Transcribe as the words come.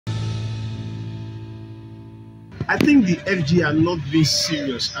I think the FG are not being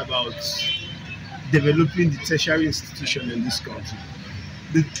serious about developing the tertiary institution in this country.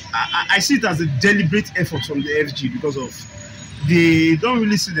 I see it as a deliberate effort from the FG because of they don't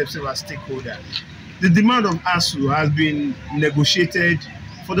really see themselves as stakeholders. The demand of ASUU has been negotiated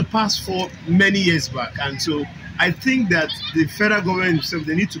for the past many years back, and so I think that the federal government itself,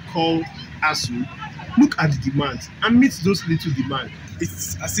 they need to call ASUU, look at the demands and meet those little demands.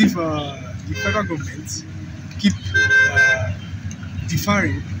 It's as if the federal government keep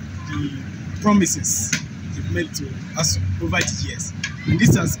deferring the promises they've made to ASUU over the years. And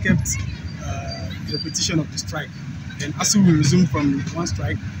this has kept the repetition of the strike. Then ASUU will resume from one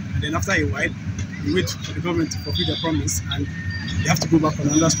strike, and then after a while, we wait for the government to fulfill their promise, and they have to go back on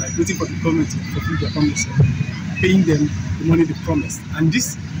another strike, waiting for the government to fulfill their promise, paying them the money they promised. And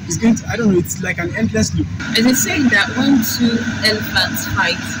this is going to, I don't know, it's like an endless loop. As they say that when two elephants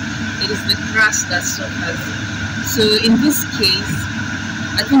fight, it is the grass that suffers. So in this case,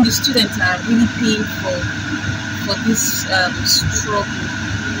 I think the students are really paying for this struggle.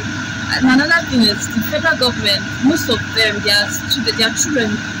 And another thing is the federal government, most of them, their children,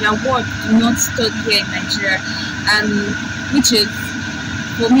 their work do not study here in Nigeria, and which is,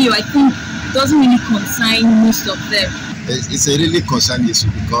 for me, I think doesn't really concern most of them. It's a really concerning issue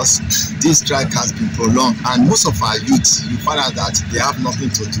because this strike has been prolonged, and most of our youth, you find out that they have nothing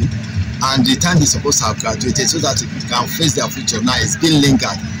to do, and the time they're supposed to have graduated so that they can face their future now, it's been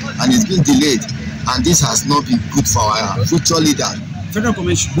lingered and it's been delayed, and this has not been good for our future leaders. Federal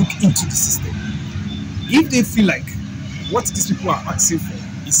government should look into the system. If they feel like what these people are asking for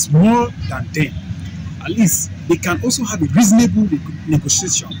is more than them, at least they can also have a reasonable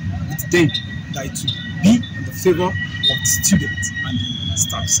negotiation with them that it will be in the favor of the students and the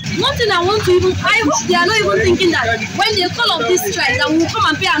staffs. One thing I want to I hope they are not even thinking that when they call up this strike that we will come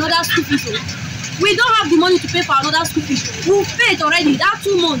and pay another school fees. We don't have the money to pay for another school fees. We've paid already. That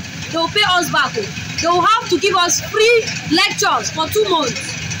 2 months, they will pay us back. They will have to give us free lectures for 2 months.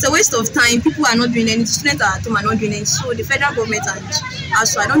 It's a waste of time. People are not doing anything. Students are at home and not doing anything. So the federal government and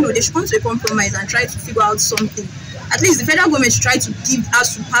ASUU, I don't know, they should come to a compromise and try to figure out something. At least the federal government should try to give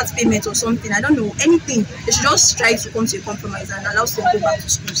ASUU part payment or something. I don't know, anything. They should just try to come to a compromise and allow them to go back to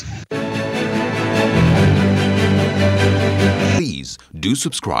schools. Please do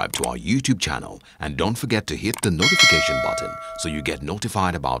subscribe to our YouTube channel and don't forget to hit the notification button so you get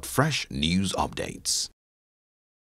notified about fresh news updates.